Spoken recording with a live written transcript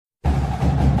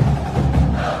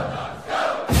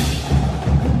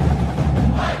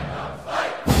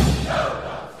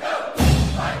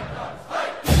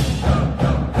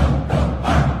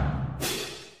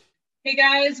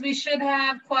guys, we should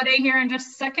have Quade here in just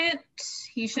a second.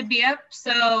 He should be up.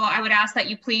 So I would ask that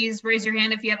you please raise your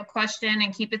hand if you have a question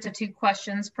and keep it to 2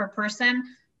 questions per person.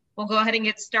 We'll go ahead and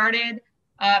get started.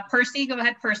 Percy, go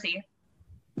ahead, Percy.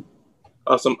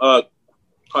 Awesome.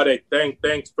 Quade,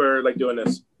 thanks for doing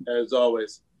this as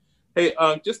always. Hey,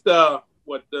 just the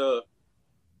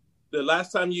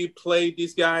last time you played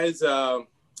these guys,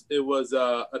 it was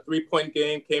a 3-point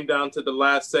game, came down to the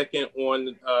last second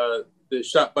on the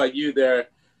shot by you there.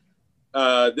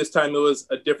 This time it was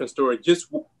a different story.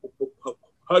 Just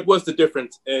what was the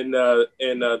difference in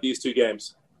these 2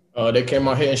 games? They came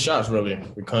out hitting shots, really.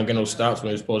 We couldn't get no stops when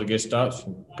they were supposed to get stops.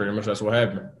 Pretty much that's what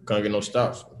happened. Couldn't get no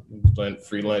stops. Playing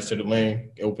free lines to the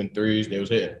lane, open threes, they was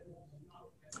hitting.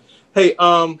 Hey,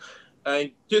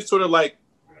 and just sort of like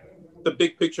the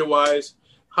big picture wise,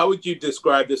 how would you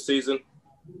describe this season?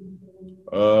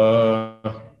 I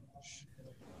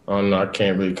don't know. I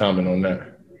can't really comment on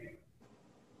that.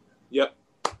 Yep,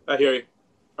 I hear you.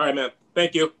 All right, man.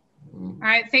 Thank you. All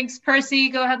right, thanks, Percy.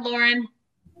 Go ahead, Lauren.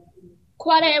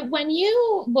 Quade, when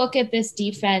you look at this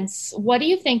defense, what do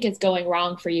you think is going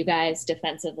wrong for you guys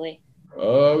defensively?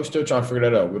 We're still trying to figure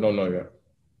that out. We don't know yet.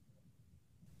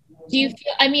 Do you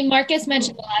feel, Marcus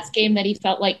mentioned the last game that he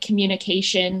felt like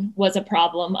communication was a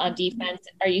problem on defense.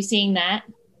 Are you seeing that?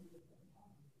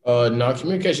 No,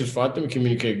 communication's fine. I think we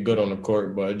communicate good on the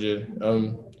court, but they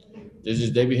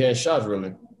be hitting shots, really.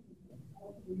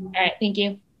 All right, thank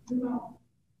you.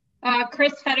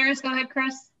 Chris Fetters, go ahead,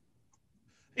 Chris.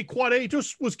 Hey, Quade,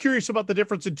 just was curious about the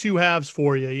difference in 2 halves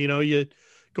for you. You know, you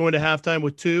go into halftime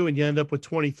with 2 and you end up with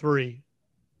 23.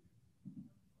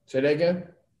 Say that again?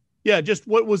 Yeah, just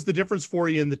what was the difference for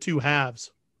you in the 2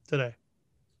 halves today?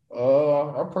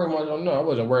 I pretty much don't know. I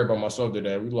wasn't worried about myself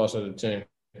today. We lost as a team.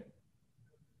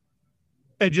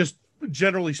 And just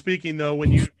generally speaking, though,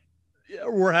 when you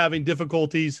were having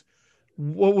difficulties,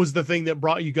 what was the thing that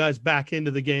brought you guys back into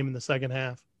the game in the second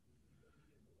half?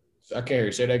 I can't hear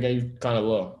you. Say that again. You're kind of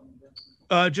low.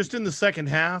 Just in the second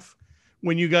half,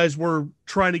 when you guys were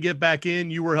trying to get back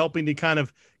in, you were helping to kind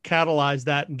of catalyze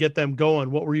that and get them going.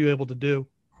 What were you able to do?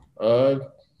 Kind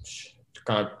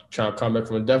of trying to come back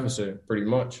from a deficit, pretty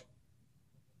much.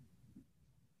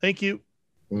 Thank you.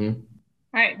 Mm-hmm.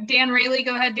 All right, Dan Rayleigh,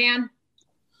 go ahead, Dan.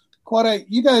 Quade,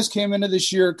 you guys came into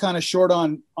this year kind of short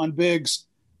on bigs,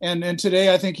 and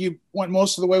today I think you went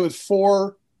most of the way with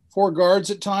four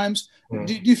guards at times. Mm-hmm.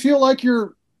 Do you feel like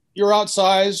you're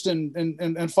outsized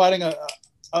and fighting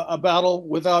a battle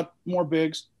without more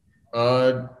bigs?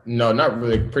 No, not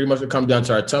really. Pretty much it comes down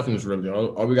to our toughness, really.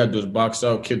 All we got to do is box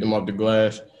out, keep them off the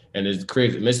glass, and it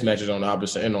creates mismatches on the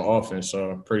opposite end on offense.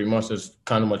 So pretty much that's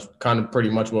kind of pretty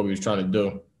much what we was trying to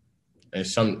do. And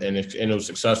it was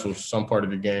successful some part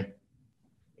of the game.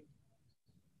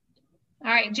 All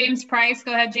right, James Price.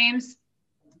 Go ahead, James.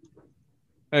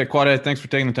 Hey, Quade, thanks for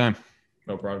taking the time.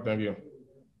 No problem. Thank you.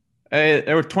 Hey,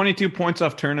 there were 22 points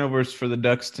off turnovers for the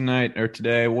Ducks tonight or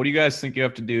today. What do you guys think you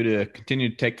have to do to continue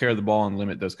to take care of the ball and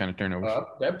limit those kind of turnovers?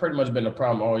 That pretty much been the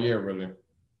problem all year, really.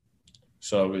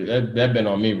 So that been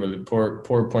on me, really.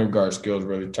 Poor point guard skills,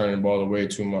 really, turning the ball away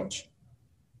too much.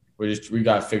 We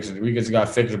got to fix it. We just got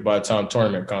to fix it by the time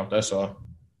tournament comes. That's all.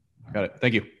 Got it.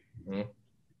 Thank you. Mm-hmm.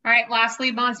 All right,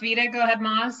 lastly, Maz Vita. Go ahead,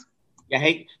 Maz. Yeah,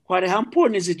 hey, Quade, how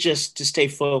important is it just to stay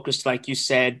focused, like you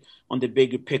said, on the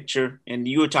bigger picture? And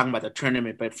you were talking about the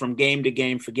tournament, but from game to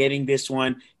game, forgetting this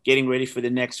one, getting ready for the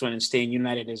next one, and staying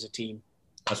united as a team.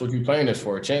 That's what you're playing this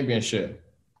for, a championship.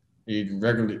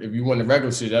 If you win the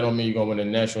regular season, that don't mean you're going to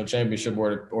win the national championship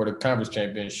or the conference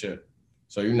championship.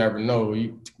 So you never know.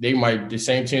 The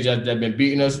same teams that have been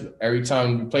beating us, every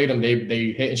time we play them,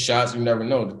 they hitting shots. You never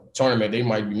know. The tournament, they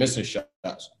might be missing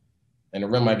shots. And the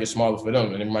rim might get smaller for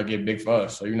them, and it might get big for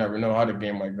us. So you never know how the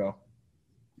game might go.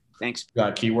 Thanks. You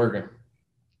got to keep working.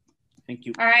 Thank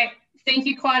you. All right. Thank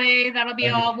you, Quade. That'll be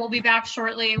all. We'll be back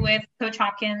shortly with Coach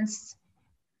Hopkins.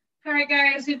 All right,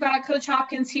 guys, we've got Coach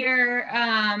Hopkins here.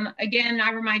 Again,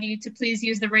 I remind you to please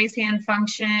use the raise hand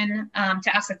function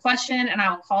to ask a question, and I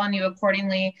will call on you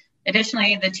accordingly.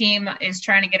 Additionally, the team is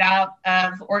trying to get out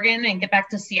of Oregon and get back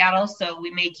to Seattle, so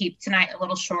we may keep tonight a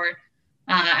little short,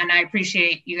 and I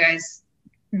appreciate you guys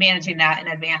managing that in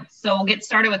advance. So we'll get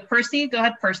started with Percy. Go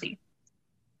ahead, Percy.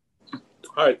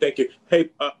 All right, thank you.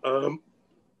 Hey,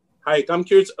 hi, I'm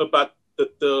curious about the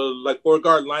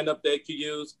 4-guard lineup that you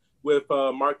use with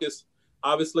Marcus.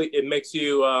 Obviously, it makes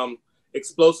you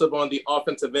explosive on the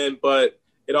offensive end, but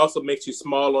it also makes you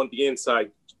small on the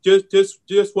inside. Just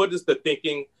what is the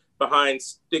thinking behind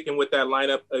sticking with that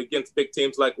lineup against big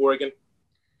teams like Oregon?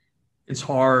 It's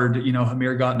hard.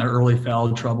 Hamir got in early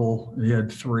foul trouble. He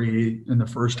had 3 in the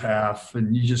first half,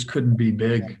 and you just couldn't be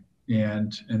big,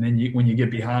 and then when you get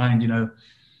behind,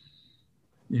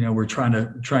 we're trying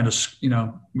to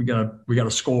we got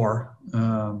to score.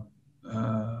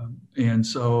 And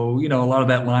so, a lot of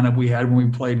that lineup we had when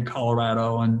we played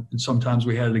Colorado, and sometimes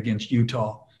we had it against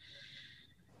Utah.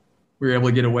 We were able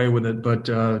to get away with it, but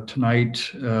tonight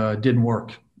didn't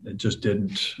work. It just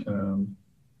didn't.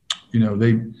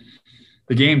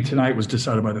 The game tonight was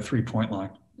decided by the 3-point line,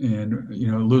 and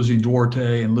losing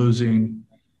Duarte and losing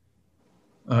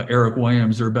Eric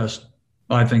Williams,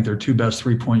 I think their two best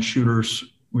 3-point shooters.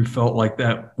 We felt like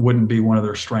that wouldn't be one of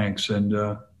their strengths, and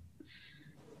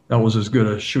that was as good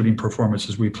a shooting performance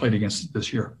as we played against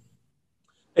this year.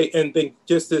 Hey, and then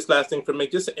just this last thing for me,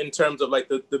 just in terms of like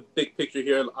the big picture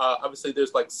here, obviously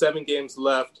there's like 7 games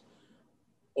left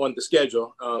on the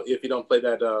schedule if you don't play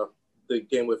that the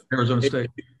game with Arizona State.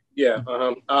 Yeah.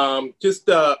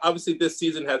 Obviously this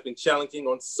season has been challenging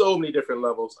on so many different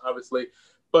levels, obviously.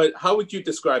 But how would you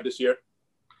describe this year?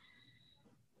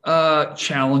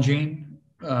 Challenging,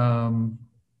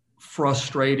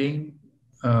 frustrating.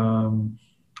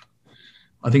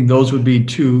 I think those would be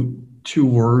two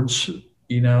words,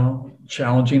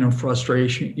 challenging and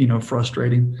frustration,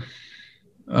 frustrating,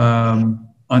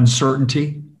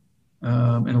 uncertainty in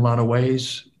a lot of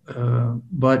ways.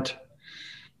 But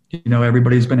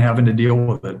everybody's been having to deal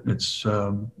with it. It's,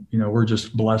 we're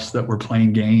just blessed that we're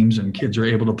playing games and kids are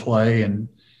able to play. And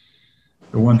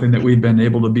the one thing that we've been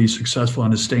able to be successful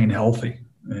in is staying healthy.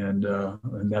 And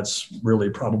that's really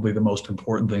probably the most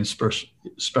important thing,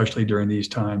 especially during these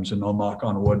times. And I'll knock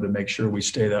on wood to make sure we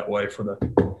stay that way for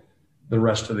the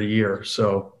rest of the year.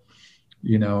 So,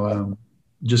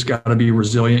 just got to be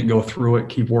resilient, go through it,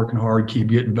 keep working hard, keep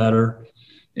getting better,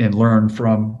 and learn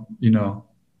from,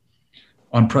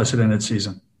 unprecedented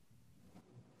season.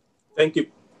 Thank you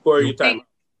for your time.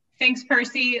 Thanks,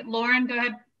 Percy. Lauren, go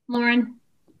ahead. Lauren.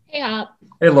 Hey,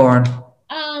 Hey, Lauren.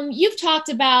 You've talked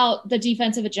about the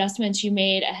defensive adjustments you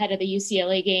made ahead of the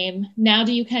UCLA game. Now,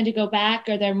 do you kind of go back?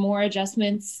 Are there more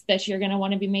adjustments that you're going to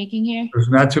want to be making here? There's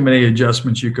not too many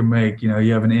adjustments you can make. You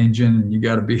have an engine, and you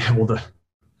got to be able to,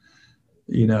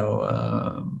 we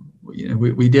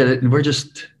did it, and we're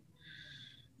just,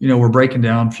 we're breaking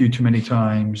down a few too many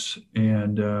times.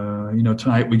 And,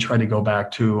 tonight we tried to go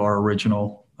back to our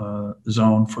original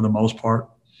zone for the most part.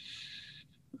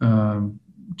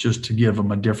 Just to give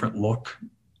them a different look.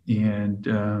 And,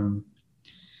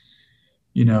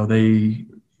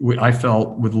 I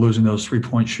felt with losing those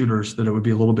 3-point shooters that it would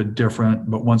be a little bit different.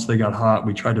 But once they got hot,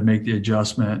 we tried to make the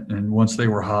adjustment. And once they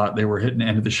were hot, they were hitting the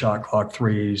end of the shot clock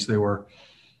threes. They were,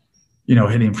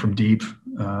 hitting from deep.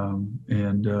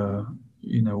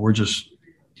 We're just,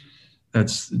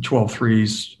 that's 12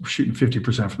 threes, shooting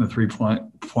 50% from the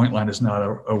 3-point line is not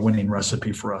a winning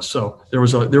recipe for us. So there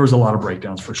was a lot of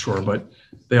breakdowns for sure, but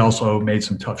they also made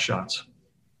some tough shots.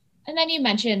 And then you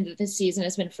mentioned that this season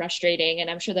has been frustrating, and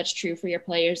I'm sure that's true for your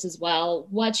players as well.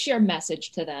 What's your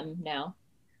message to them now?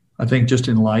 I think just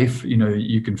in life,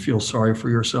 you can feel sorry for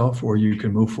yourself, or you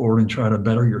can move forward and try to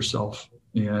better yourself.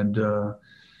 And I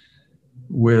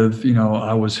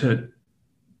was hit,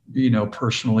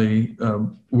 personally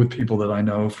with people that I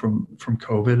know from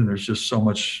COVID, and there's just so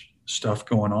much stuff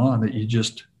going on that you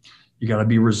got to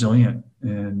be resilient,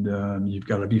 and you've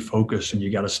got to be focused, and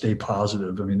you got to stay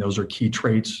positive. I mean, those are key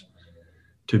traits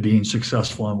to being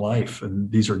successful in life. And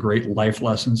these are great life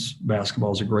lessons.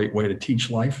 Basketball is a great way to teach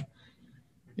life.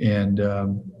 And,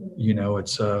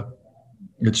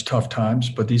 it's tough times,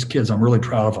 but these kids, I'm really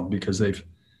proud of them because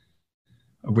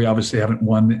we obviously haven't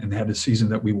won and had the season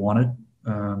that we wanted.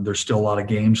 There's still a lot of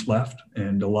games left,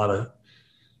 and a lot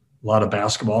of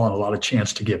basketball, and a lot of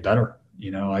chance to get better.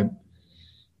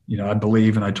 I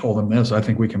believe, and I told them this, I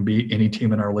think we can beat any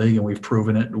team in our league, and we've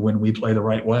proven it when we play the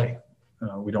right way.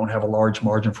 We don't have a large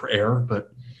margin for error,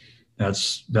 but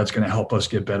that's going to help us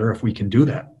get better if we can do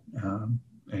that.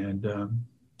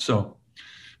 So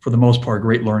for the most part,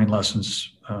 great learning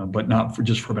lessons, but not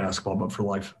just for basketball, but for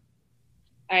life.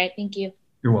 All right. Thank you.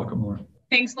 You're welcome, Lauren.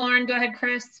 Thanks, Lauren. Go ahead,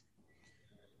 Chris.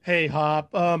 Hey,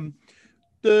 Hop.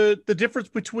 The difference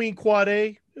between Quad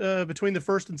A, between the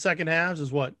first and second halves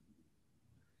is what?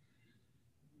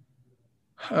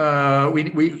 We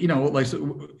like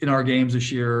in our games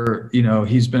this year,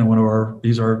 he's been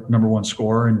he's our number one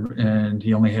scorer, and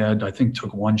he only had, I think,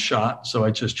 took one shot. So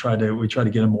we tried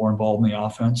to get him more involved in the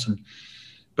offense.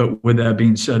 But with that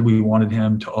being said, we wanted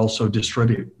him to also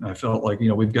distribute. I felt like,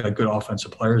 we've got good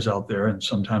offensive players out there, and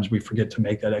sometimes we forget to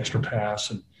make that extra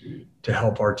pass and to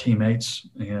help our teammates.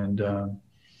 And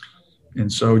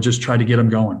so just try to get him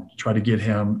going, try to get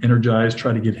him energized,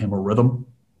 try to get him a rhythm.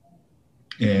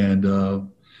 And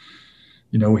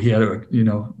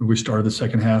we started the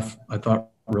second half, I thought,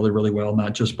 really, really well,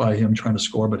 not just by him trying to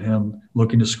score, but him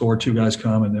looking to score. Two guys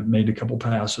come and then made a couple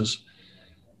passes,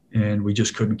 and we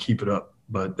just couldn't keep it up.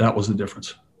 But that was the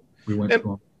difference. We went through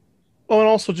them. Oh, and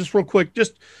also just real quick,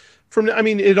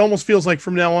 it almost feels like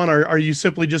from now on, are you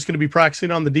simply just going to be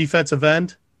practicing on the defensive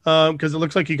end? Because it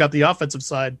looks like you got the offensive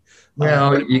side.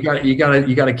 Well, you got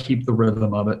to keep the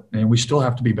rhythm of it, and we still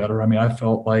have to be better. I mean, I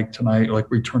felt like tonight, like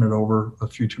we turned it over a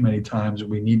few too many times.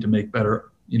 We need to make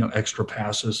better, extra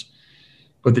passes.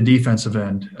 But the defensive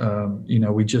end,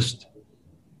 we just,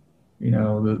 the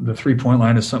 3-point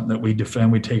line is something that we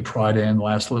defend. We take pride in. The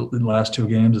last two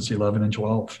games, it's 11 and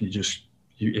 12.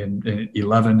 In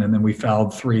 11, and then we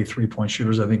fouled 3-point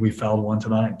shooters. I think we fouled one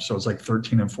tonight. So it's like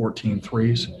 13 and 14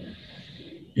 threes.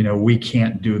 We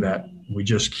can't do that. We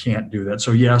just can't do that.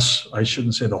 So yes, I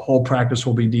shouldn't say the whole practice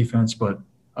will be defense, but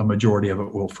a majority of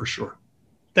it will for sure.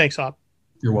 Thanks, Hop.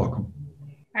 You're welcome.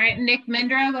 All right, Nick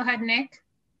Mindra, go ahead, Nick.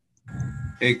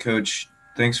 Hey, Coach.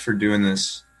 Thanks for doing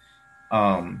this.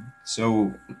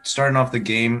 So starting off the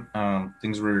game,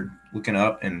 things were looking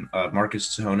up, and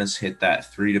Marcus Tsohonis hit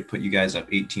that 3 to put you guys up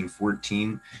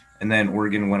 18-14. And then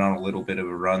Oregon went on a little bit of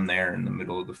a run there in the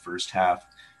middle of the first half.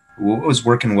 What was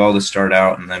working well to start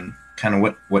out, and then kind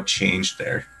of what changed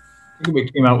there? I think we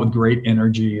came out with great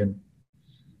energy, and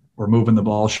we're moving the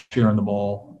ball, sharing the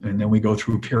ball, and then we go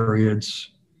through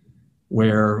periods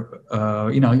where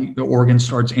Oregon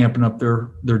starts amping up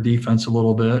their defense a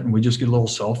little bit, and we just get a little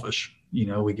selfish.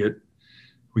 We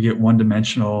get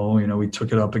one-dimensional. We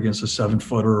took it up against a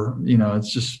 7-footer.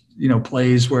 It's just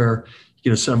plays where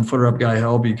you get a 7-footer up guy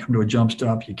help, you come to a jump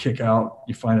stop, you kick out,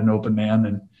 you find an open man,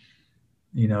 and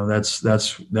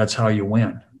that's how you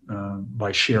win,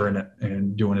 by sharing it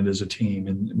and doing it as a team.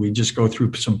 And we just go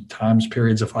through some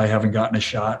periods. If I haven't gotten a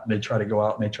shot, they try to go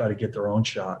out and they try to get their own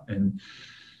shot, and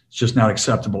it's just not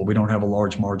acceptable. We don't have a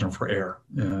large margin for error,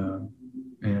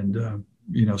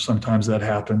 sometimes that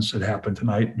happens. It happened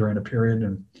tonight during a period,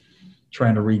 and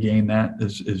trying to regain that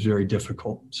is very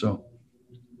difficult. So,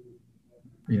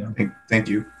 Thank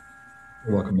you.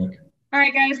 You're welcome, Nick. All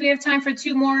right, guys, we have time for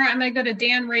 2 more. I'm going to go to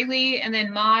Dan Rayleigh and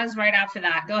then Maz right after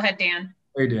that. Go ahead, Dan.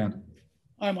 Hey, Dan.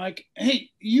 Hi, Mike. Hey,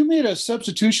 you made a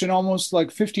substitution almost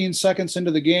like 15 seconds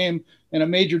into the game and it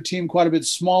made your team quite a bit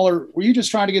smaller. Were you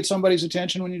just trying to get somebody's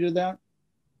attention when you did that?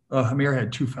 Hamir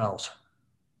had 2 fouls.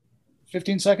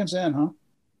 15 seconds in, huh?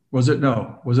 Was it?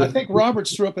 No. Was it? I think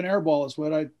Roberts threw up an air ball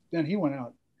then he went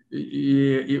out.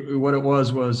 Yeah, what it was,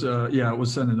 it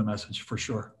was sending a message for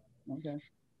sure. Okay.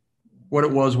 What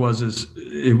it was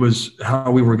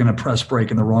how we were going to press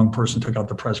break, and the wrong person took out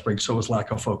the press break, so it was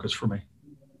lack of focus for me.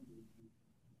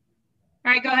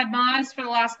 All right, go ahead, Maz, for the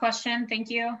last question. Thank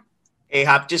you. Hey,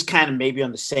 Hop, just kind of maybe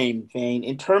on the same vein.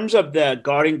 In terms of the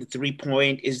guarding the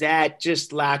 3-point, is that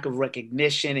just lack of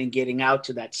recognition and getting out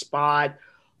to that spot,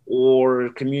 or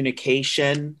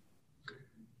communication?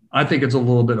 I think it's a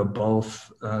little bit of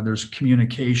both. There's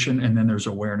communication, and then there's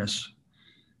awareness.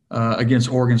 Against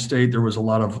Oregon State, there was a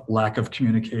lot of lack of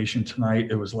communication. Tonight,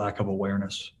 it was lack of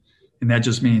awareness. And that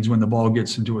just means when the ball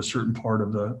gets into a certain part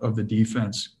of the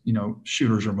defense,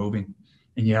 shooters are moving,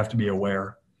 and you have to be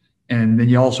aware. And then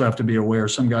you also have to be aware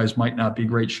some guys might not be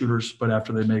great shooters, but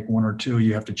after they make 1 or 2,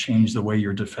 you have to change the way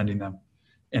you're defending them.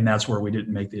 And that's where we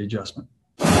didn't make the adjustment.